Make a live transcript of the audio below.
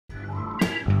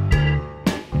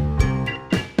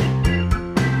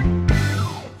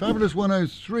Fabulous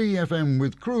 103 FM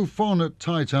with Crew Fon at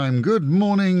TIME. Good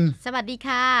morning. สวัสดี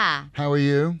ค่ะ How are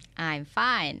you? I'm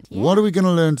fine. What are we going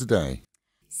to learn today?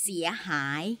 เสียหา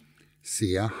ย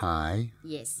Sia high.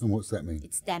 Yes. And what's that mean?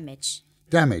 It's damage.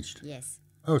 Damaged. Yes.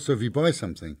 Oh, so if you buy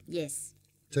something, Yes.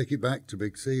 take it back to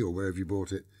Big C or wherever you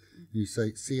bought it, you say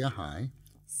Sia high.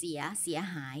 เสีย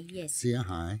หาย Yes. Sia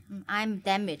high. I'm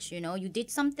damaged. You did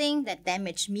something that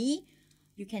damaged me.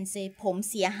 You can say ผม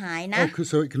เสียหายนะ Oh,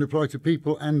 so it can apply to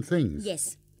people and things. Yes.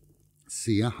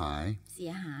 Sia high. เสี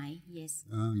ยหาย Yes.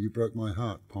 Oh, you broke my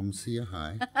heart. Pom sia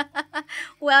high.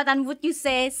 Well, then would you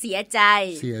say เสียใจ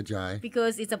Sia jai.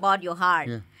 because it's about your heart.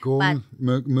 Yeah. Gorn,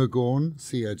 Mergorn,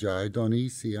 Sia jai. Donny,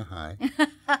 Sia high.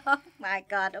 Oh my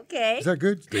God. Okay. Is that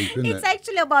good? It's deep, isn't It's it?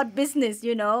 actually about business,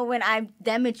 when I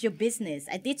damage your business.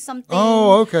 I did something,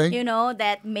 Oh, okay.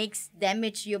 that makes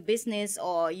damage your business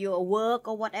or your work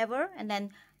or whatever. And then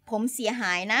ผมเสียห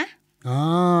ายนะ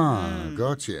Ah,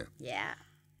 gotcha. Yeah.